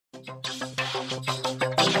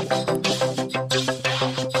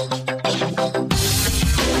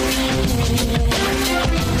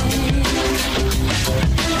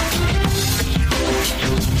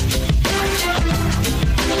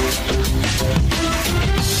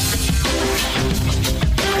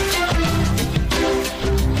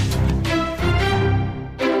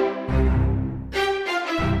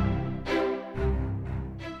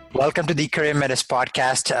Welcome to the Career Matters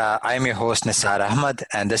podcast. I am your host, Nisar Ahmed,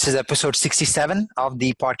 and this is episode 67 of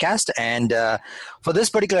the podcast. And for this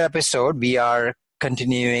particular episode, we are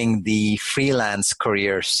continuing the Freelance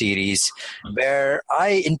career series where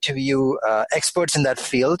I interview experts in that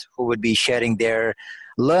field who would be sharing their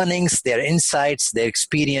learnings, their insights, their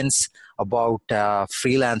experience about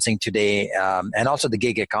freelancing today and also the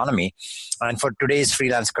gig economy. And for today's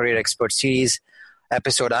Freelance Career Expert Series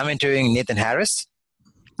episode, I'm interviewing Nathan Harris.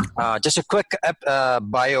 Just a quick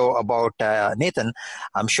bio about Nathan.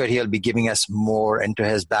 I'm sure he'll be giving us more into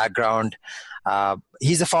his background.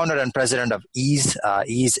 He's the founder and president of Ease.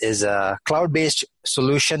 Ease is a cloud-based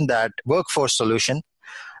workforce solution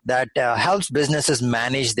that helps businesses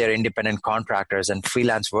manage their independent contractors and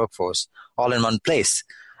freelance workforce all in one place.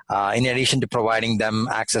 In addition to providing them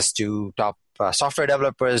access to top software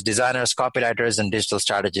developers, designers, copywriters, and digital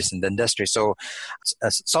strategists in the industry. So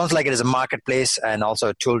it sounds like it is a marketplace and also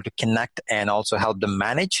a tool to connect and also help them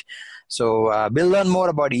manage. So we'll learn more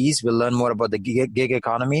about Ease. We'll learn more about the gig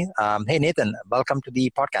economy. Hey, Nathan, welcome to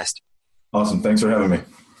the podcast. Awesome. Thanks for having me.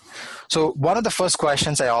 So one of the first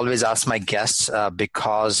questions I always ask my guests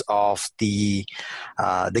because of the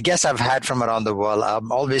guests I've had from around the world,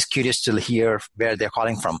 I'm always curious to hear where they're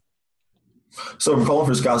calling from. So I'm calling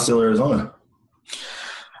from Scottsdale, Arizona.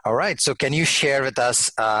 All right. So can you share with us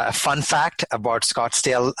a fun fact about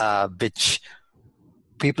Scottsdale, which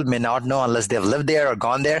people may not know unless they've lived there or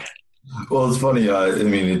gone there? Well, it's funny.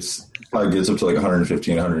 It probably gets up to like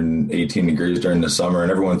 115, 118 degrees during the summer,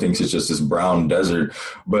 and everyone thinks it's just this brown desert.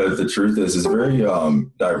 But the truth is, it's very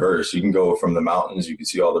diverse. You can go from the mountains, you can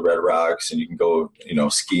see all the red rocks, and you can go,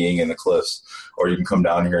 skiing in the cliffs, or you can come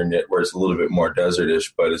down here and where it's a little bit more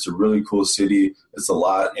desertish. But it's a really cool city. It's a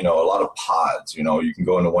lot of pods. You can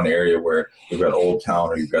go into one area where you've got Old Town,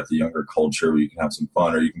 or you've got the younger culture where you can have some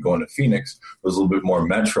fun, or you can go into Phoenix, where it's a little bit more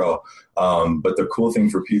metro. But the cool thing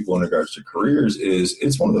for people in regards to careers is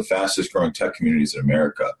it's one of the fastest growing tech communities in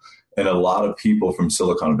America. And a lot of people from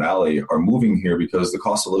Silicon Valley are moving here because the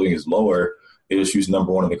cost of living is lower. ASU's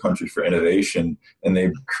number one in the country for innovation, and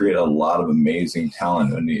they create a lot of amazing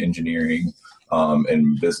talent in the engineering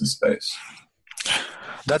and business space.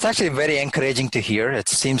 That's actually very encouraging to hear. It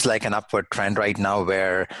seems like an upward trend right now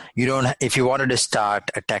where if you wanted to start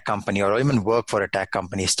a tech company or even work for a tech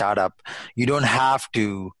company startup, you don't have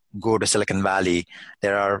to go to Silicon Valley.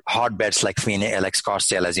 There are hotbeds like Phoenix, like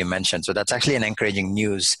Scottsdale, as you mentioned. So that's actually an encouraging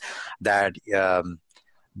news that it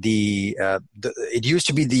used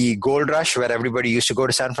to be the gold rush where everybody used to go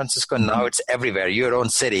to San Francisco. And now it's everywhere. Your own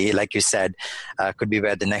city, like you said, could be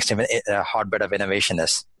where the next hotbed of innovation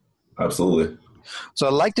is. Absolutely. So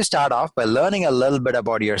I'd like to start off by learning a little bit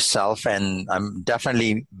about yourself, and I'm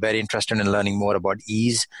definitely very interested in learning more about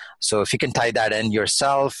Ease. So if you can tie that in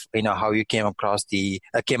yourself, how you came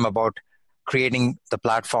about creating the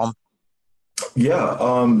platform.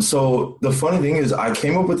 Yeah. So the funny thing is I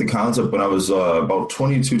came up with the concept when I was about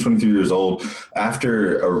 22, 23 years old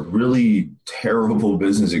after a really terrible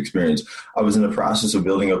business experience. I was in the process of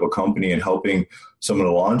building up a company and helping someone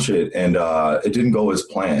to launch it, and it didn't go as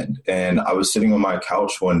planned. And I was sitting on my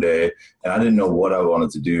couch one day and I didn't know what I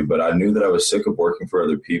wanted to do, but I knew that I was sick of working for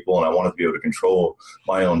other people and I wanted to be able to control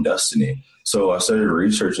my own destiny. So I started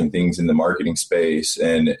researching things in the marketing space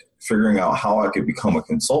and figuring out how I could become a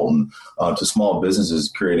consultant to small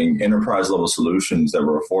businesses, creating enterprise-level solutions that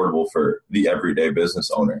were affordable for the everyday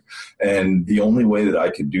business owner. And the only way that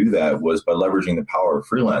I could do that was by leveraging the power of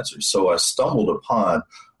freelancers. So I stumbled upon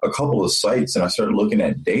a couple of sites and I started looking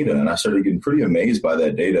at data, and I started getting pretty amazed by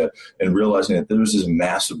that data and realizing that there was this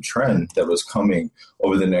massive trend that was coming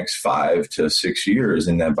over the next 5 to 6 years,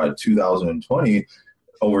 and that by 2020,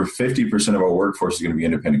 over 50% of our workforce is going to be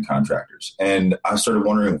independent contractors. And I started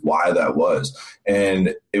wondering why that was.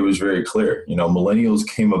 And it was very clear. Millennials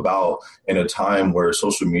came about in a time where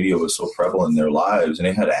social media was so prevalent in their lives, and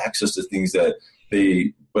they had access to things that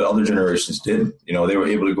but other generations didn't. They were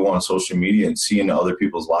able to go on social media and see into other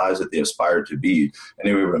people's lives that they aspired to be. And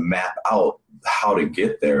they were able to map out how to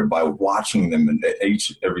get there by watching them in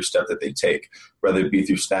every step that they take, whether it be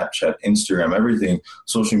through Snapchat, Instagram, everything.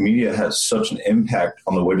 Social media has such an impact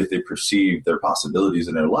on the way that they perceive their possibilities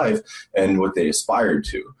in their life and what they aspire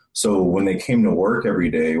to. So when they came to work every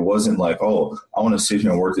day, it wasn't like, oh, I want to sit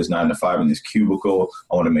here and work this 9 to 5 in this cubicle.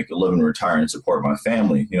 I want to make a living, retire, and support my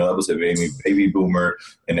family. That was a baby boomer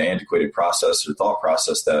and an antiquated process or thought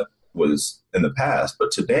process that was in the past.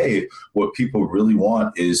 But today, what people really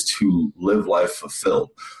want is to live life fulfilled.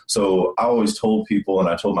 So I always told people, and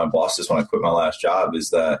I told my boss this when I quit my last job, is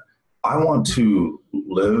that I want to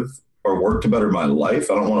live or work to better my life.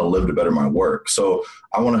 I don't want to live to better my work. So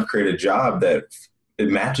I want to create a job that it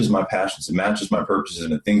matches my passions, it matches my purposes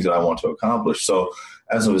and the things that I want to accomplish. So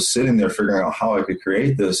as I was sitting there figuring out how I could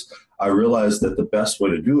create this, I realized that the best way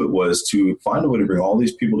to do it was to find a way to bring all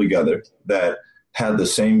these people together that had the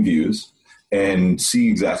same views and see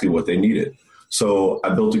exactly what they needed. So I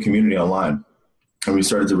built a community online. And we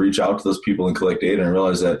started to reach out to those people and collect data and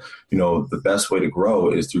realize that, the best way to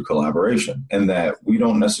grow is through collaboration, and that we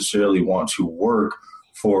don't necessarily want to work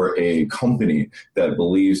for a company that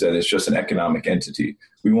believes that it's just an economic entity.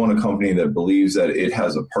 We want a company that believes that it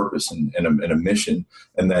has a purpose and a mission,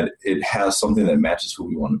 and that it has something that matches who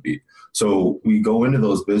we want to be. So we go into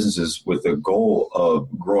those businesses with the goal of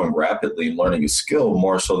growing rapidly and learning a skill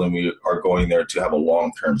more so than we are going there to have a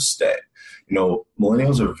long-term stay.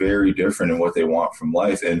 Millennials are very different in what they want from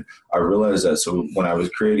life. And I realized that. So when I was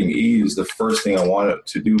creating Ease, the first thing I wanted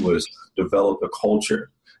to do was develop a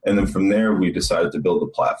culture. And then from there, we decided to build a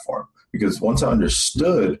platform. Because once I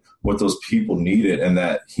understood what those people needed and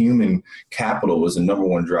that human capital was the number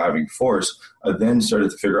one driving force, I then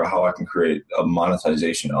started to figure out how I can create a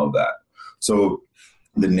monetization of that. So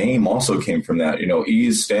the name also came from that.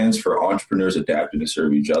 Ease stands for Entrepreneurs Adapting to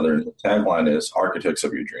Serve Each Other. And the tagline is Architects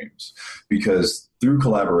of Your Dreams. Because through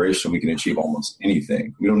collaboration, we can achieve almost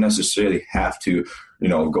anything. We don't necessarily have to,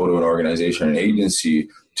 go to an organization or an agency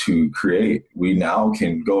to create. We now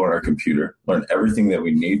can go on our computer, learn everything that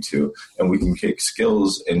we need to, and we can take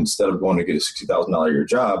skills. Instead of going to get a $60,000 a year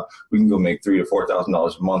job, we can go make $3,000 to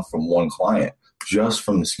 $4,000 a month from one client just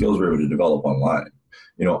from the skills we're able to develop online.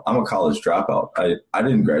 I'm a college dropout. I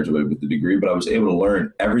didn't graduate with the degree, but I was able to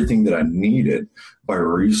learn everything that I needed by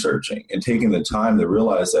researching and taking the time to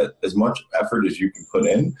realize that as much effort as you can put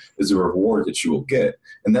in is the reward that you will get.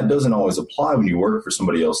 And that doesn't always apply when you work for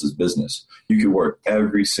somebody else's business. You could work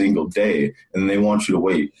every single day and they want you to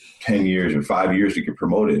wait 10 years or 5 years to get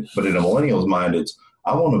promoted. But in a millennial's mind, it's,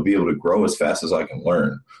 I want to be able to grow as fast as I can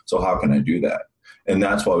learn. So how can I do that? And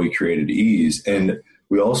that's why we created Ease. And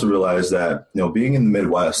we also realized that, being in the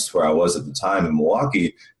Midwest where I was at the time in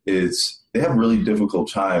Milwaukee, they have a really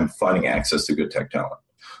difficult time finding access to good tech talent.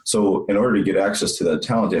 So in order to get access to that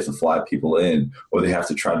talent, they have to fly people in, or they have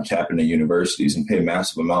to try to tap into universities and pay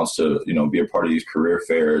massive amounts to, be a part of these career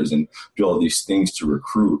fairs and do all these things to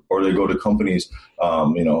recruit. Or they go to companies,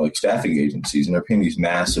 like staffing agencies, and they're paying these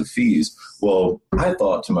massive fees. Well, I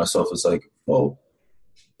thought to myself, it's like, well,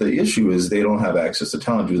 the issue is they don't have access to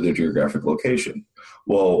talent due to their geographic location.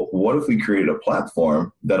 Well, what if we created a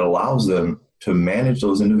platform that allows them to manage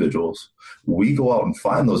those individuals? We go out and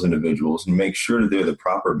find those individuals and make sure that they're the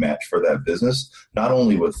proper match for that business, not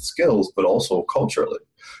only with skills, but also culturally.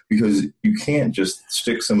 Because you can't just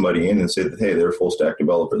stick somebody in and say that, hey, they're a full stack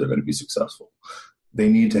developer, they're going to be successful. They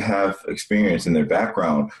need to have experience in their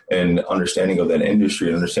background and understanding of that industry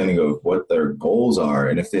and understanding of what their goals are.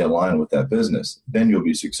 And if they align with that business, then you'll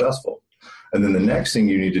be successful. And then the next thing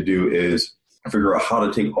you need to do is figure out how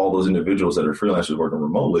to take all those individuals that are freelancers working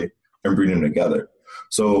remotely and bring them together.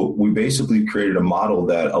 So we basically created a model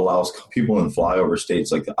that allows people in flyover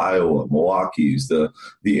states like the Iowa, Milwaukee's, the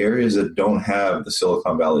areas that don't have the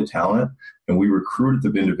Silicon Valley talent. And we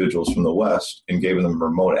recruited the individuals from the West and gave them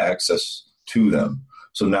remote access to them.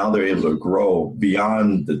 So now they're able to grow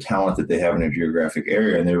beyond the talent that they have in a geographic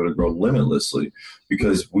area, and they're able to grow limitlessly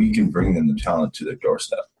because we can bring them the talent to their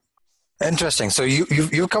doorstep. Interesting. So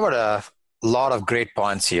you covered a lot of great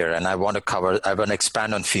points here, and I want to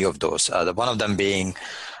expand on a few of those. One of them being,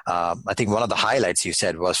 I think one of the highlights you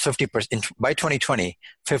said was 50% by 2020,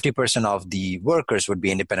 50% of the workers would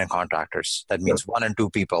be independent contractors. That means one and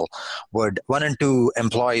two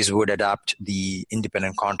employees would adopt the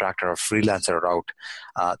independent contractor or freelancer route.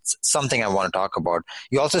 Something I want to talk about.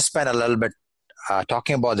 You also spent a little bit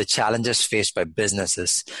talking about the challenges faced by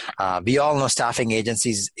businesses. We all know staffing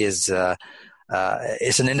agencies is an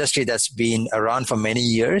industry that's been around for many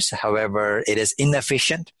years. However, it is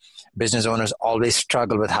inefficient. Business owners always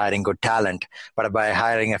struggle with hiring good talent, but by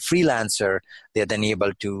hiring a freelancer, they're then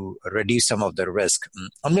able to reduce some of the risk.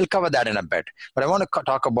 And we'll cover that in a bit. But I want to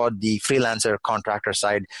talk about the freelancer contractor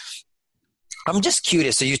side. I'm just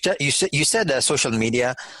curious. So you said social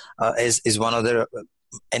media is one of the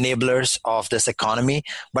enablers of this economy,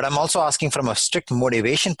 but I'm also asking from a strict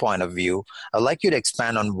motivation point of view. I'd like you to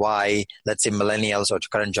expand on why, let's say, millennials or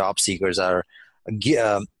current job seekers are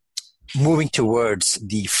moving towards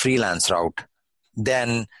the freelance route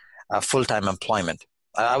than full-time employment.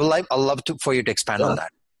 I'd love for you to expand on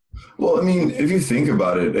that. Well, I mean, if you think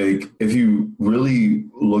about it, like if you really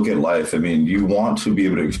look at life, I mean, you want to be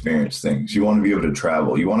able to experience things. You want to be able to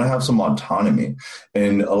travel. You want to have some autonomy.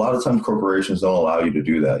 And a lot of times corporations don't allow you to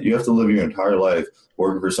do that. You have to live your entire life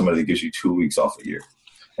working for somebody that gives you 2 weeks off a year.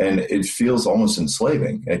 And it feels almost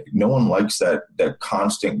enslaving. Like, no one likes that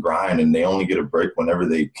constant grind, and they only get a break whenever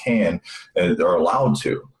they can and they're allowed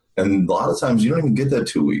to. And a lot of times you don't even get that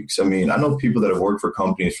 2 weeks. I mean, I know people that have worked for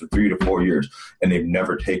companies for 3 to 4 years and they've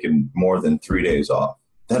never taken more than 3 days off.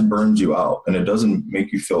 That burns you out and it doesn't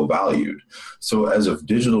make you feel valued. So as a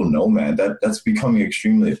digital nomad, that's becoming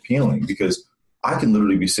extremely appealing, because I can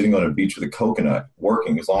literally be sitting on a beach with a coconut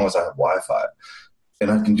working as long as I have Wi-Fi,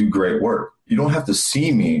 and I can do great work. You don't have to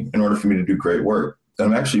see me in order for me to do great work.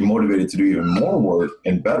 I'm actually motivated to do even more work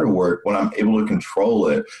and better work when I'm able to control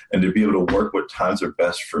it and to be able to work what times are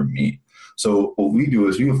best for me. So what we do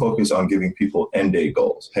is we focus on giving people end day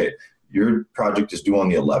goals. Hey, your project is due on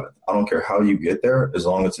the 11th. I don't care how you get there, as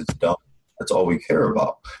long as it's done. That's all we care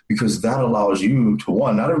about, because that allows you to,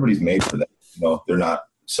 one, not everybody's made for that. They're not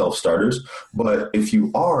self-starters, but if you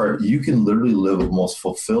are, you can literally live a most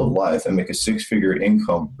fulfilled life and make a 6-figure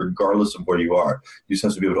income regardless of where you are. You just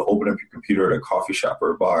have to be able to open up your computer at a coffee shop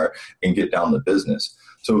or a bar and get down the business.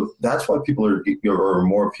 So that's why people are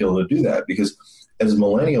more appealed to do that, because as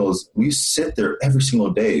millennials, we sit there every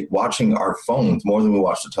single day watching our phones more than we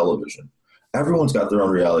watch the television. Everyone's got their own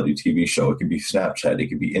reality TV show. It could be Snapchat. It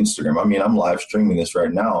could be Instagram. I mean, I'm live streaming this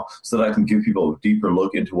right now so that I can give people a deeper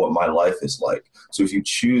look into what my life is like. So if you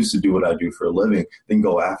choose to do what I do for a living, then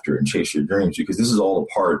go after it and chase your dreams, because this is all a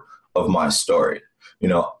part of my story.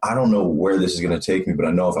 I don't know where this is going to take me, but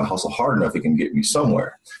I know if I hustle hard enough, it can get me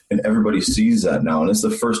somewhere. And everybody sees that now. And it's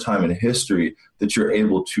the first time in history that you're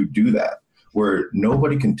able to do that, where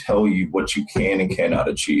nobody can tell you what you can and cannot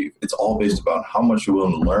achieve. It's all based upon how much you're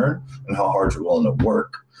willing to learn and how hard you're willing to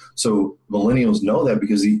work. So millennials know that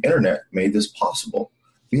because the internet made this possible.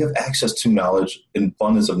 We have access to knowledge,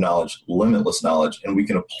 abundance of knowledge, limitless knowledge, and we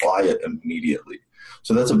can apply it immediately.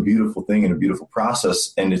 So that's a beautiful thing and a beautiful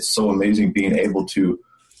process. And it's so amazing being able to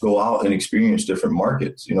go out and experience different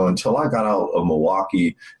markets. Until I got out of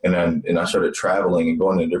Milwaukee and I started traveling and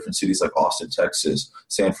going to different cities like Austin, Texas,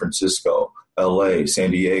 San Francisco, LA,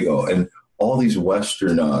 San Diego, and all these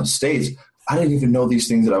Western states, I didn't even know these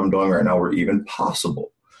things that I'm doing right now were even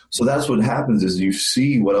possible. So that's what happens, is you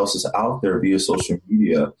see what else is out there via social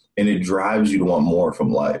media, and it drives you to want more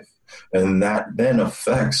from life. And that then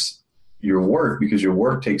affects your work, because your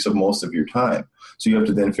work takes up most of your time. So you have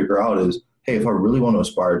to then figure out is, hey, if I really want to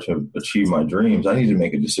aspire to achieve my dreams, I need to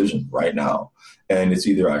make a decision right now. And it's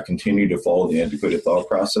either I continue to follow the antiquated thought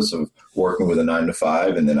process of working with a 9 to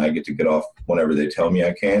 5, and then I get to get off whenever they tell me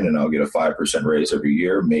I can, and I'll get a 5% raise every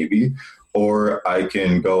year, maybe. Or I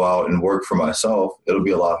can go out and work for myself. It'll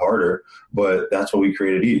be a lot harder, but that's why we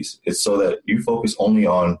created Ease. It's so that you focus only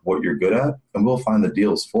on what you're good at, and we'll find the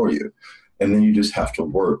deals for you. And then you just have to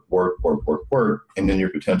work. And then your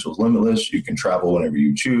potential is limitless. You can travel whenever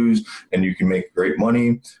you choose, and you can make great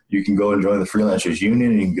money. You can go and join the Freelancers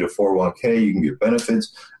Union, and you can get a 401k. You can get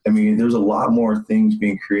benefits. I mean, there's a lot more things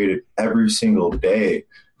being created every single day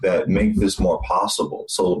that make this more possible.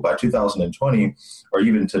 So by 2020, or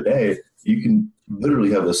even today, you can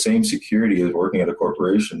literally have the same security as working at a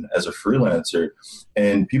corporation as a freelancer,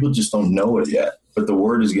 and people just don't know it yet. But the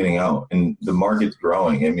word is getting out, and the market's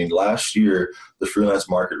growing. I mean, last year, the freelance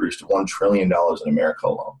market reached $1 trillion in America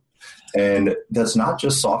alone. And that's not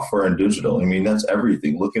just software and digital. I mean, that's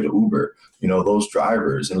everything. Look at Uber, those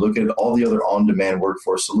drivers, and look at all the other on-demand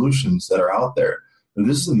workforce solutions that are out there. And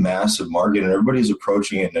this is a massive market, and everybody's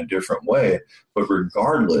approaching it in a different way. But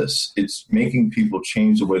regardless, it's making people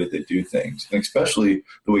change the way that they do things, and especially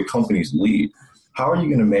the way companies lead. How are you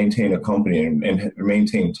going to maintain a company and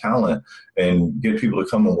maintain talent and get people to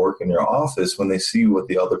come and work in your office when they see what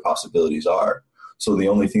the other possibilities are? So the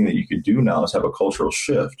only thing that you could do now is have a cultural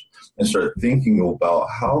shift and start thinking about,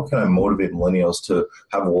 how can I motivate millennials to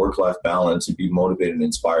have a work-life balance and be motivated and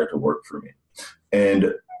inspired to work for me?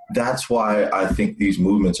 And that's why I think these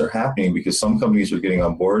movements are happening, because some companies are getting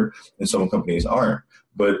on board and some companies aren't.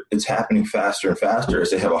 But it's happening faster and faster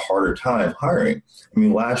as they have a harder time hiring. I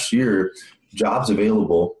mean, last year, jobs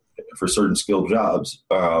available for certain skilled jobs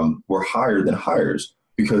were higher than hires,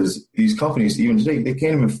 because these companies, even today, they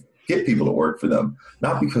can't even get people to work for them,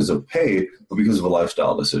 not because of pay, but because of a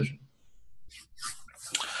lifestyle decision.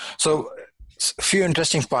 So, a few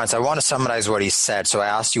interesting points. I want to summarize what he said. So I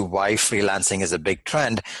asked you why freelancing is a big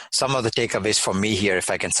trend. Some of the takeaways for me here,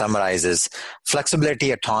 if I can summarize, is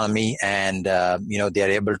flexibility, autonomy, and they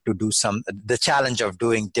are able to do the challenge of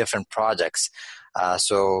doing different projects.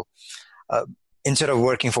 So instead of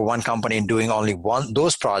working for one company and doing only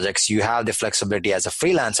those projects, you have the flexibility as a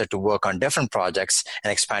freelancer to work on different projects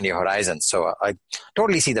and expand your horizons. So I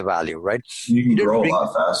totally see the value, right? You can grow a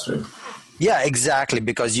lot faster. Yeah, exactly,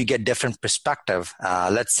 because you get different perspective.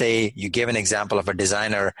 Let's say you give an example of a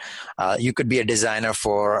designer. You could be a designer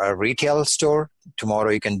for a retail store. Tomorrow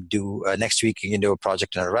you can do, next week you can do a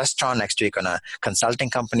project in a restaurant, next week on a consulting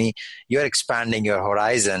company. You're expanding your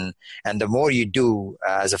horizon. And the more you do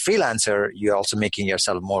as a freelancer, you're also making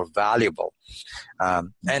yourself more valuable.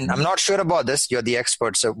 And I'm not sure about this. You're the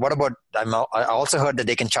expert. So what about, I also heard that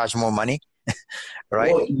they can charge more money.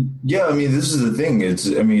 Right? Well, yeah, I mean, this is the thing. If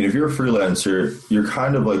you're a freelancer, you're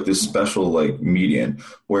kind of like this special median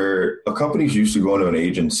where a company's used to going to an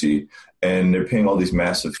agency and they're paying all these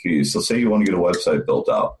massive fees. So say you want to get a website built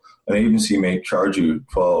out, an agency may charge you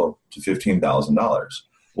 $12,000 to $15,000.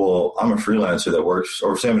 Well, I'm a freelancer that works,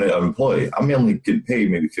 or say I'm an employee. I'm only getting paid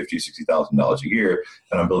maybe $50,000, $60,000 a year,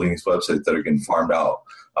 and I'm building these websites that are getting farmed out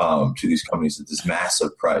to these companies at this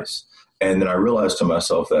massive price. And then I realized to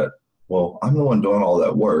myself that, well, I'm the one doing all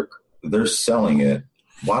that work. They're selling it.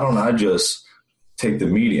 Why don't I just take the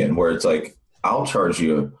median where it's like, I'll charge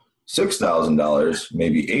you $6,000,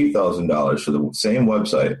 maybe $8,000 for the same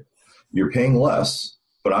website. You're paying less,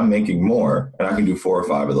 but I'm making more, and I can do 4 or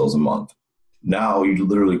 5 of those a month. Now you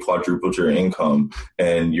literally quadrupled your income,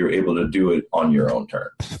 and you're able to do it on your own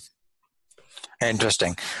terms.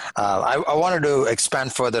 Interesting. I wanted to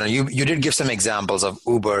expand further. You did give some examples of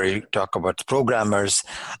Uber. You talk about programmers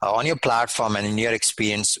on your platform, and in your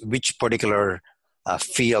experience, which particular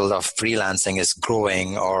field of freelancing is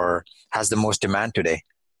growing or has the most demand today?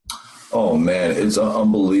 Oh man, it's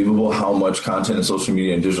unbelievable how much content and social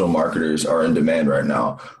media and digital marketers are in demand right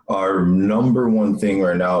now. Our number one thing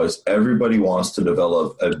right now is everybody wants to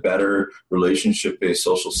develop a better relationship-based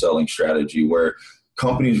social selling strategy where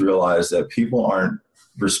companies realize that people aren't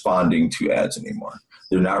responding to ads anymore.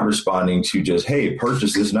 They're not responding to just, hey,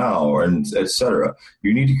 purchase this now, and et cetera.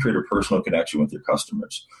 You need to create a personal connection with your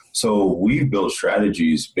customers. So we've built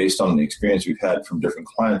strategies based on the experience we've had from different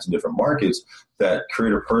clients in different markets that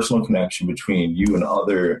create a personal connection between you and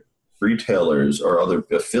other retailers or other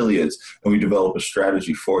affiliates, and we develop a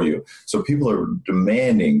strategy for you. So people are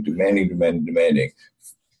demanding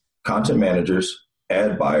content managers,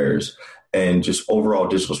 ad buyers, and just overall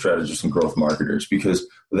digital strategists and growth marketers, because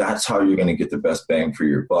that's how you're going to get the best bang for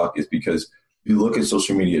your buck, is because you look at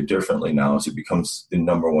social media differently now as it becomes the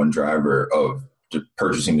number one driver of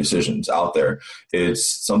purchasing decisions out there.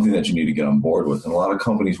 It's something that you need to get on board with. And a lot of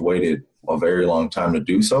companies waited a very long time to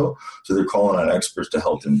do so. So they're calling on experts to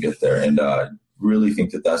help them get there. And really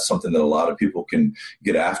think that that's something that a lot of people can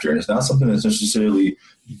get after. And it's not something that's necessarily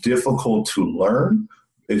difficult to learn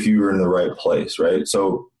if you are in the right place, right?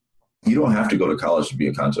 So you don't have to go to college to be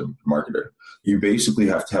a content marketer. You basically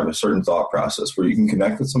have to have a certain thought process where you can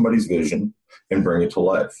connect with somebody's vision and bring it to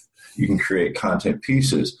life. You can create content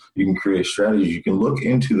pieces. You can create strategies. You can look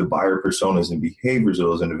into the buyer personas and behaviors of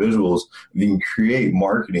those individuals. And you can create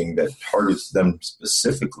marketing that targets them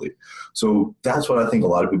specifically. So that's what I think a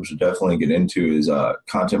lot of people should definitely get into is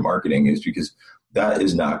content marketing, is because that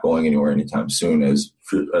is not going anywhere anytime soon as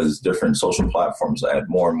different social platforms add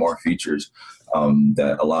more and more features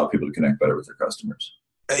that allow people to connect better with their customers.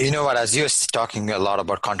 You know what, as you're talking a lot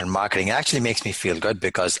about content marketing, it actually makes me feel good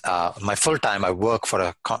because my full time, I work for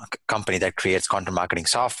a company that creates content marketing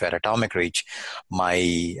software, Atomic Reach.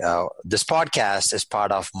 This podcast is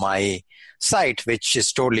part of my site, which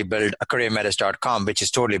is totally built, careermetis.com, which is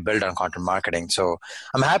totally built on content marketing. So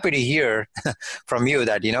I'm happy to hear from you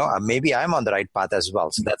that, maybe I'm on the right path as well.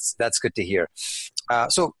 So that's good to hear.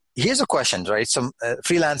 So here's a question, right? So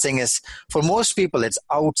freelancing is, for most people, it's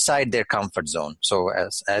outside their comfort zone. So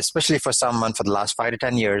especially for someone for the last 5 to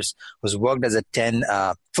 10 years who's worked as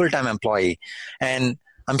a full-time employee. And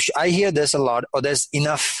I hear this a lot, or there's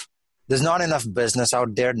not enough business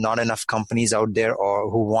out there, not enough companies out there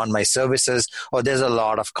or who want my services, or there's a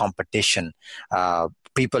lot of competition.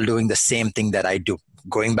 People doing the same thing that I do.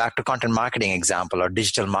 Going back to content marketing example or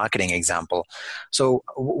digital marketing example. So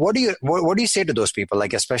what do you say to those people,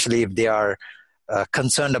 like especially if they are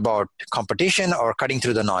concerned about competition or cutting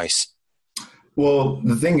through the noise? Well,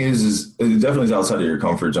 the thing is it definitely is outside of your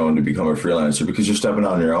comfort zone to become a freelancer because you're stepping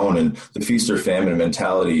on your own, and the feast or famine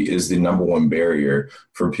mentality is the number one barrier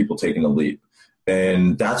for people taking the leap.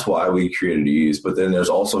 And that's why we created Ease. But then there's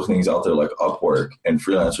also things out there like Upwork and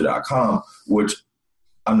freelancer.com, which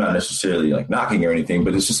I'm not necessarily like knocking or anything,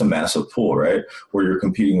 but it's just a massive pool, right? Where you're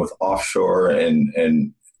competing with offshore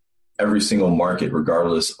and every single market,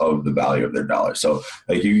 regardless of the value of their dollar. So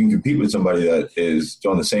like you can compete with somebody that is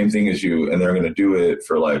doing the same thing as you, and they're going to do it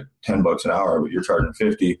for like $10 an hour, but you're charging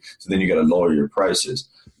 50. So then you got to lower your prices.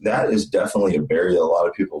 That is definitely a barrier that a lot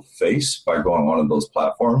of people face by going on those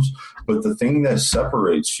platforms. But the thing that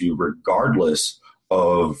separates you, regardless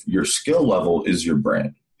of your skill level, is your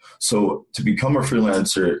brand. So to become a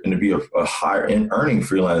freelancer and to be a higher earning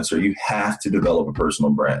freelancer, you have to develop a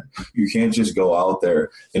personal brand. You can't just go out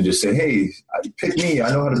there and just say, hey, pick me.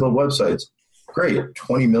 I know how to build websites. Great.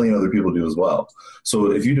 20 million other people do as well.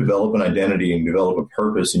 So if you develop an identity and develop a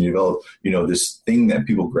purpose and you develop, this thing that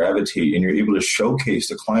people gravitate, and you're able to showcase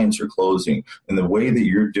the clients you're closing and the way that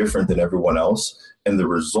you're different than everyone else and the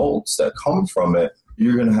results that come from it,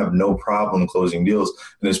 you're going to have no problem closing deals.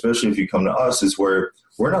 And especially if you come to us, is where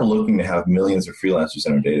we're not looking to have millions of freelancers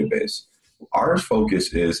in our database. Our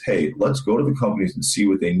focus is, hey, let's go to the companies and see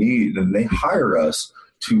what they need. And they hire us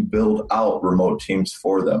to build out remote teams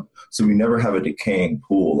for them. So we never have a decaying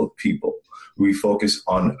pool of people. We focus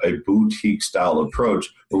on a boutique style approach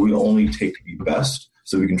where we only take the best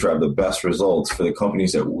so we can drive the best results for the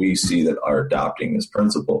companies that we see that are adopting this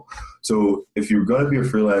principle. So if you're going to be a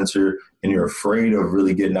freelancer and you're afraid of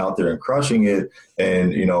really getting out there and crushing it,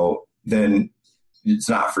 and, then it's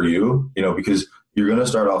not for you, because you're going to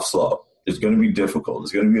start off slow. It's going to be difficult.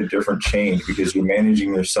 It's going to be a different change because you're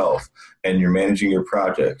managing yourself and you're managing your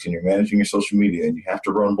projects and you're managing your social media, and you have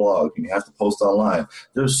to run blogs and you have to post online.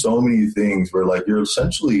 There's so many things where like you're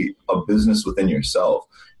essentially a business within yourself.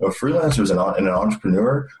 Freelancers and an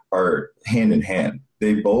entrepreneur are hand in hand.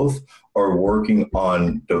 They both are working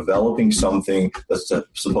on developing something that's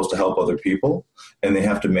supposed to help other people, and they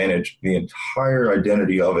have to manage the entire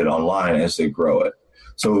identity of it online as they grow it.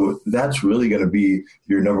 So that's really going to be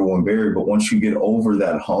your number one barrier. But once you get over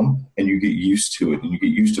that hump and you get used to it, and you get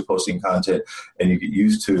used to posting content, and you get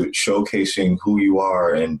used to showcasing who you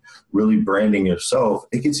are and really branding yourself,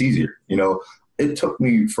 it gets easier. It took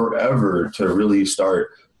me forever to really start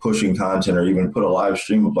pushing content or even put a live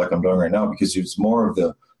stream up like I'm doing right now, because it's more of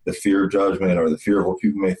the fear of judgment or the fear of what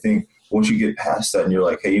people may think. Once you get past that and you're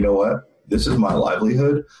like, hey, you know what? This is my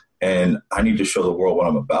livelihood and I need to show the world what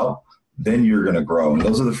I'm about, then you're going to grow. And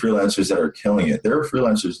those are the freelancers that are killing it. There are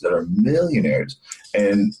freelancers that are millionaires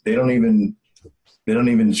and they don't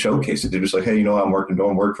even showcase it. They're just like, hey, I'm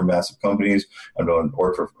doing work for massive companies. I'm doing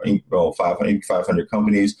work for 500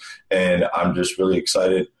 companies. And I'm just really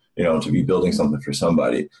excited, to be building something for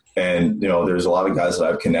somebody. And, there's a lot of guys that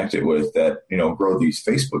I've connected with that, grow these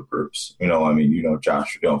Facebook groups.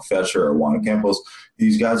 Josh, Fetcher or Juan Campos.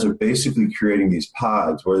 These guys are basically creating these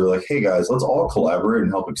pods where they're like, hey guys, let's all collaborate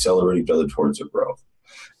and help accelerate each other towards their growth.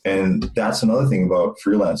 And that's another thing about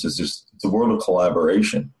freelance is just it's a world of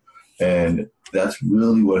collaboration. And that's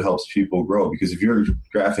really what helps people grow. Because if you're a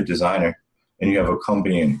graphic designer and you have a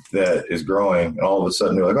company that is growing and all of a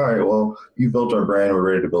sudden you're like, all right, well, you built our brand. We're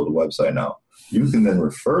ready to build a website now. You can then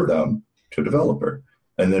refer them to a developer.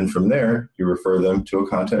 And then from there, you refer them to a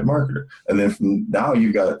content marketer. And then from now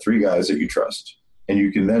you've got 3 guys that you trust. And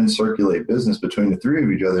you can then circulate business between the 3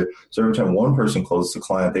 of each other. So every time one person closes a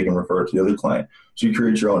client, they can refer it to the other client. So you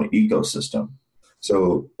create your own ecosystem.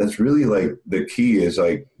 So that's really like the key is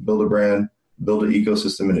like build a brand, build an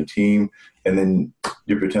ecosystem and a team, and then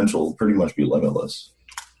your potential will pretty much be limitless.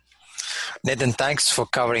 Nathan, thanks for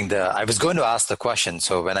covering I was going to ask the question.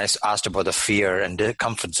 So when I asked about the fear and the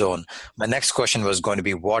comfort zone, my next question was going to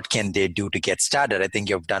be, what can they do to get started? I think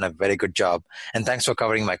you've done a very good job. And thanks for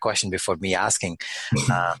covering my question before me asking.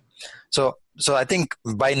 So I think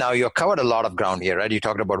by now you've covered a lot of ground here, right? You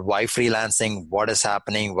talked about why freelancing, what is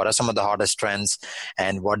happening, what are some of the hottest trends,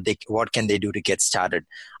 and what can they do to get started.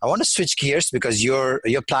 I want to switch gears because your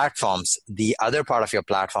platforms, the other part of your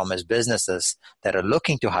platform is businesses that are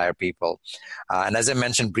looking to hire people. And as I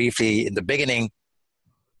mentioned briefly in the beginning,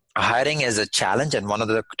 hiring is a challenge, and one of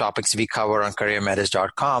the topics we cover on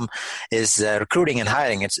careermetis.com is recruiting and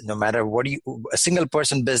hiring. It's no matter a single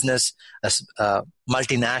person business, a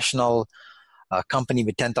multinational company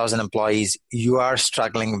with 10,000 employees, you are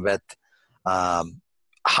struggling with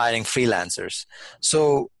hiring freelancers.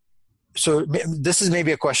 So this is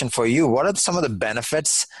maybe a question for you. What are some of the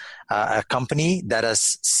benefits a company that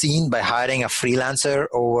has seen by hiring a freelancer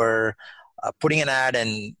over putting an ad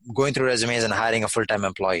and going through resumes and hiring a full-time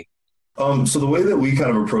employee? So the way that we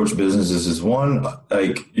kind of approach businesses is one,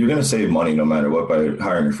 like you're going to save money no matter what by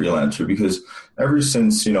hiring a freelancer, because ever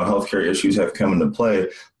since, healthcare issues have come into play,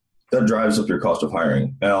 that drives up your cost of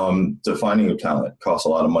hiring. Defining of talent costs a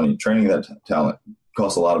lot of money. Training that talent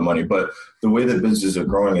costs a lot of money. But the way that businesses are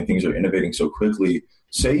growing and things are innovating so quickly,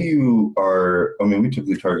 say you are, I mean, we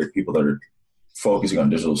typically target people that are focusing on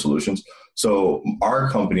digital solutions. So our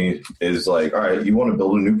company is like, all right, you want to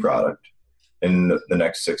build a new product in the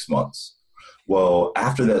next 6 months. Well,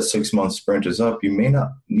 after that 6 month sprint is up, you may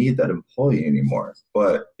not need that employee anymore.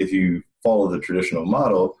 But if you follow the traditional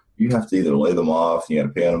model, you have to either lay them off, you got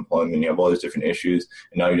to pay unemployment, you have all these different issues,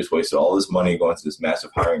 and now you just wasted all this money going through this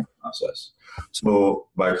massive hiring process. So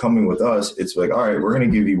by coming with us, it's like, all right, we're going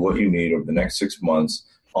to give you what you need over the next 6 months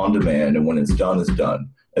on demand, and when it's done, it's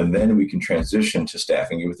done. And then we can transition to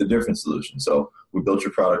staffing you with a different solution. So we built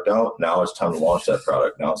your product out. Now it's time to launch that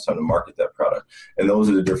product. Now it's time to market that product. And those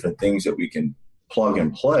are the different things that we can plug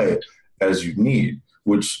and play as you need,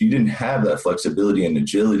 which you didn't have that flexibility and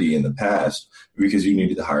agility in the past because you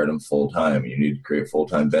needed to hire them full time. You need to create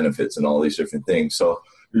full-time benefits and all these different things. So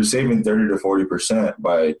you're saving 30 to 40%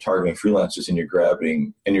 by targeting freelancers, and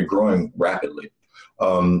you're growing rapidly.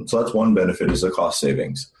 So that's one benefit, is the cost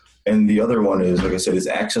savings. And the other one is, like I said, is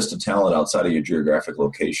access to talent outside of your geographic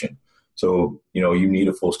location. So, you need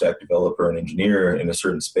a full stack developer and engineer in a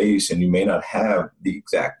certain space, and you may not have the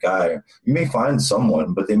exact guy. You may find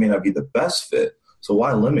someone, but they may not be the best fit. So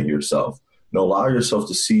why limit yourself? Allow yourself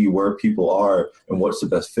to see where people are and what's the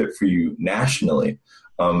best fit for you nationally.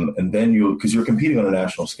 And then because you're competing on a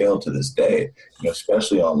national scale to this day,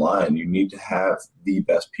 especially online, you need to have the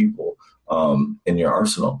best people in your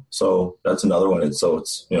arsenal. So that's another one. It's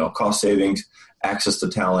cost savings, access to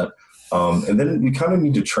talent. And then we kind of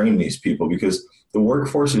need to train these people because the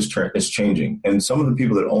workforce is changing. And some of the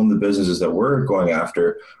people that own the businesses that we're going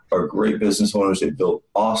after are great business owners. They built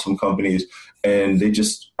awesome companies, and they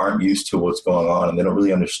just aren't used to what's going on, and they don't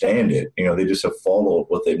really understand it. They just have followed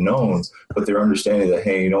what they've known, but they're understanding that,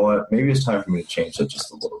 hey, you know what, maybe it's time for me to change that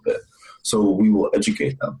just a little bit. So we will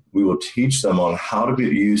educate them. We will teach them on how to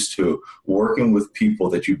get used to working with people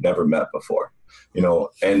that you've never met before.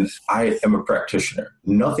 And I am a practitioner.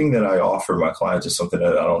 Nothing that I offer my clients is something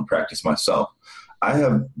that I don't practice myself. I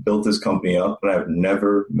have built this company up, and I've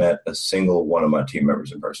never met a single one of my team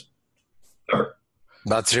members in person. Ever.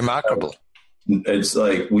 That's remarkable. It's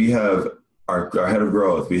like we have our head of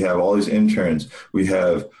growth. We have all these interns. We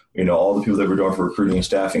have, all the people that we're doing for recruiting and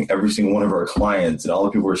staffing, every single one of our clients and all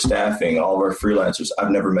the people we're staffing, all of our freelancers.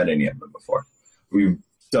 I've never met any of them before. We've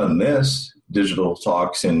done this, digital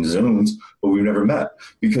talks and Zooms, but we've never met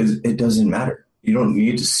because it doesn't matter. You don't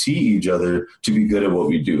need to see each other to be good at what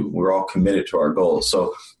we do. We're all committed to our goals.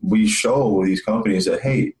 So we show these companies that,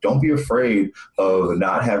 hey, don't be afraid of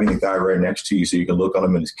not having the guy right next to you so you can look on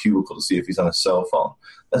him in his cubicle to see if he's on his cell phone.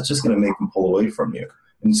 That's just going to make him pull away from you.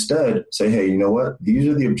 Instead, say, hey, you know what? These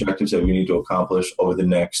are the objectives that we need to accomplish over the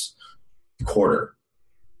next quarter,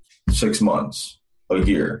 6 months, a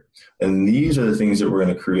year. And these are the things that we're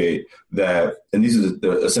going to create and these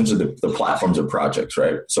are essentially the platforms of projects,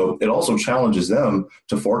 right? So it also challenges them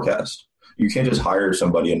to forecast. You can't just hire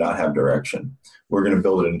somebody and not have direction. We're going to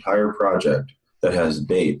build an entire project that has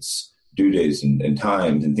dates, due dates and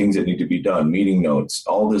times and things that need to be done, meeting notes,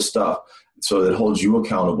 all this stuff. So it holds you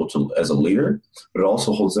accountable as a leader, but it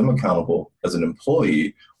also holds them accountable as an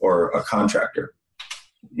employee or a contractor,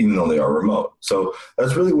 even though they are remote. So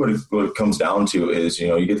that's really what it comes down to is,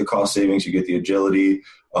 you get the cost savings, you get the agility,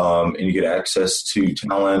 and you get access to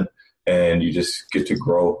talent, and you just get to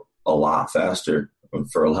grow a lot faster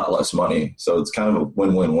for a lot less money. So it's kind of a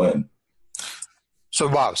win-win-win. So,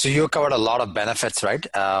 wow. So you covered a lot of benefits, right?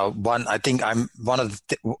 I think I'm one of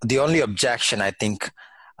the only objection I think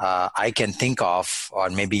I can think of, or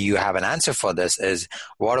maybe you have an answer for this, is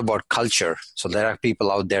what about culture? So there are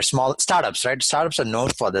people out there, small startups, right? Startups are known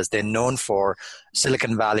for this. They're known for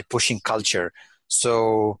Silicon Valley pushing culture.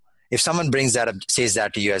 So if someone brings that up, says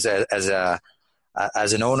that to you as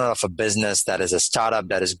an owner of a business that is a startup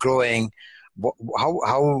that is growing,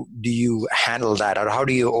 how do you handle that, or how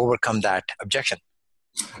do you overcome that objection?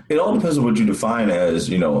 It all depends on what you define as,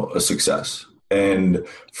 a success. And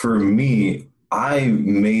for me, I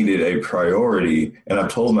made it a priority, and I've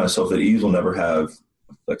told myself that Ease will never have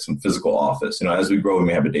like some physical office. As we grow, we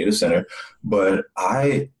may have a data center, but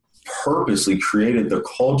I purposely created the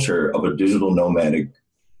culture of a digital nomadic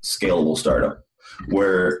scalable startup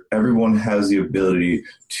where everyone has the ability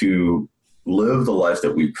to live the life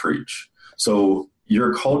that we preach. So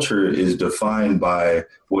your culture is defined by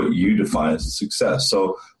what you define as a success.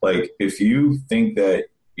 So like if you think that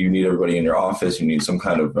you need everybody in your office, you need some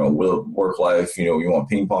kind of work life, you want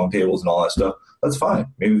ping pong tables and all that stuff, that's fine.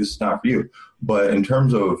 Maybe this is not for you. But in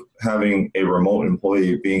terms of having a remote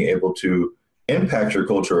employee being able to impact your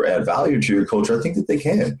culture or add value to your culture, I think that they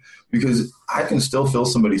can, because I can still feel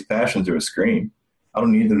somebody's passion through a screen. I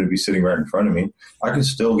don't need them to be sitting right in front of me. I can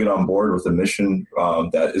still get on board with a mission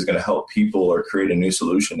that is going to help people or create a new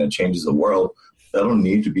solution that changes the world. I don't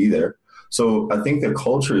need to be there. So I think that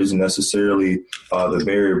culture isn't necessarily the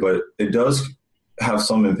barrier, but it does have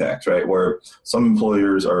some impact, right? Where some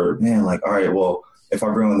employers are, man, like, all right, well, if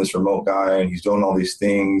I bring on this remote guy and he's doing all these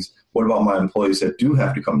things, what about my employees that do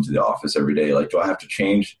have to come to the office every day? Like, do I have to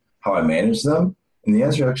change how I manage them? And the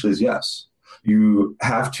answer actually is yes. You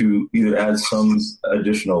have to either add some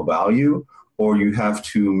additional value, or you have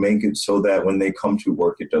to make it so that when they come to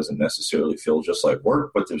work, it doesn't necessarily feel just like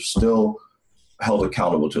work, but they're still held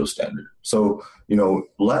accountable to a standard. So,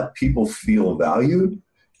 let people feel valued,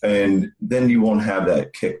 and then you won't have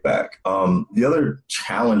that kickback. The other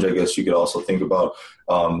challenge, I guess you could also think about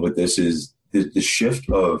with this is the shift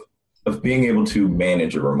of being able to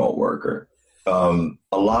manage a remote worker. A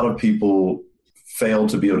lot of people fail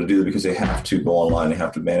to be able to do that because they have to go online, they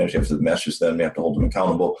have to manage, they have to message them, they have to hold them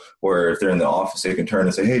accountable. Where if they're in the office, they can turn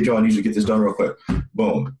and say, hey, Joe, I need you to get this done real quick.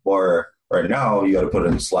 Boom. Or right now, you got to put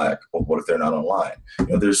it in Slack. Well, what if they're not online?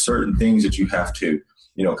 There's certain things that you have to,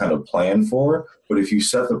 kind of plan for. But if you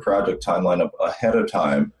set the project timeline up ahead of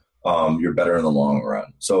time, you're better in the long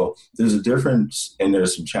run. So there's a difference and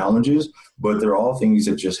there's some challenges, but they're all things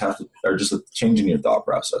that are just a change in your thought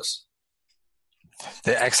process.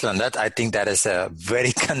 Excellent. I think that is a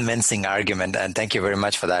very convincing argument, and thank you very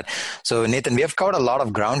much for that. So, Nathan, we have covered a lot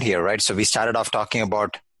of ground here, right? So we started off talking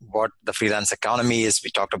about what the freelance economy is.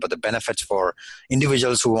 We talked about the benefits for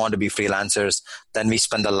individuals who want to be freelancers. Then we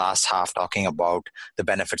spent the last half talking about the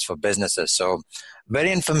benefits for businesses. So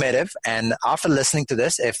very informative. And after listening to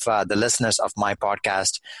this, if the listeners of my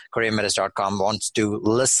podcast, careermetis.com, wants to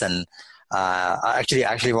listen, I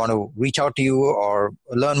actually want to reach out to you or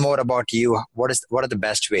learn more about you, what are the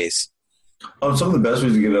best ways? Some of the best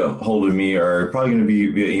ways to get a hold of me are probably going to be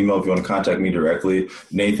via email if you want to contact me directly,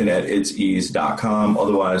 nathan@itsease.com.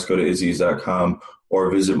 Otherwise, go to itsease.com or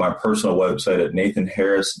visit my personal website at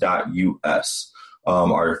nathanharris.us.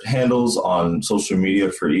 Our handles on social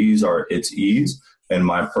media for ease are It's Ease, and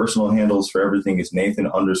my personal handles for everything is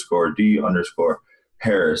Nathan_D_Harris.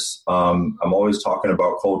 I'm always talking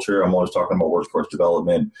about culture. I'm always talking about workforce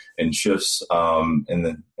development and shifts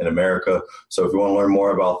in America. So if you want to learn more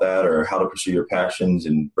about that or how to pursue your passions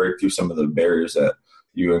and break through some of the barriers that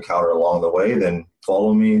you encounter along the way, then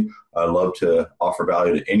follow me. I love to offer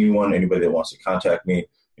value to anybody that wants to contact me.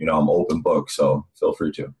 I'm open book, so feel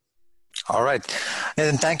free to. All right.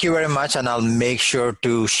 Nathan, thank you very much. And I'll make sure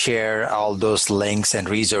to share all those links and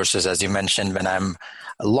resources, as you mentioned, when I'm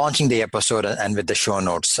launching the episode and with the show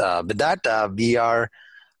notes. With that, we are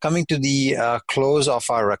coming to the close of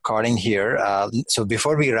our recording here. So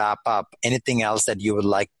before we wrap up, anything else that you would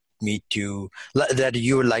like to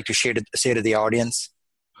say to the audience?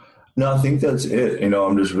 No, I think that's it.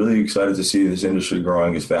 I'm just really excited to see this industry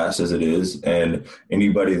growing as fast as it is. And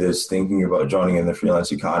anybody that's thinking about joining in the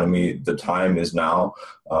freelance economy, the time is now.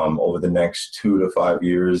 Over the next 2 to 5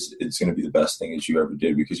 years, it's going to be the best thing that you ever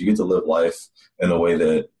did, because you get to live life in the way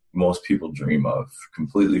that most people dream of,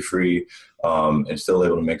 completely free and still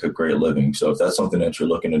able to make a great living. So if that's something that you're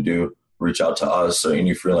looking to do, reach out to us or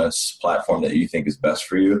any freelance platform that you think is best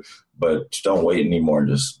for you. But just don't wait anymore.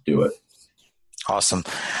 Just do it. Awesome.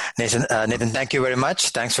 Nathan, thank you very much.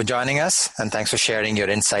 Thanks for joining us, and thanks for sharing your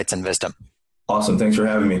insights and wisdom. Awesome. Thanks for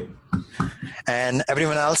having me. And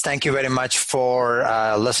everyone else, thank you very much for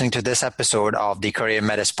listening to this episode of the Career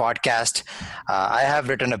Metis podcast. I have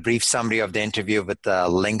written a brief summary of the interview with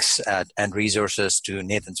links and resources to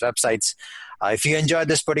Nathan's websites. If you enjoyed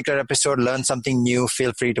this particular episode, learned something new,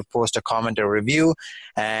 feel free to post a comment or review.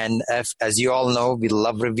 And as you all know, we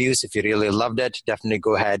love reviews. If you really loved it, definitely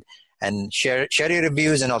go ahead and share your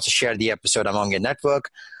reviews and also share the episode among your network.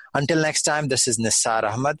 Until next time, this is Nisar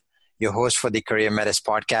Ahmed, your host for the Career Metis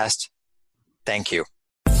podcast. Thank you.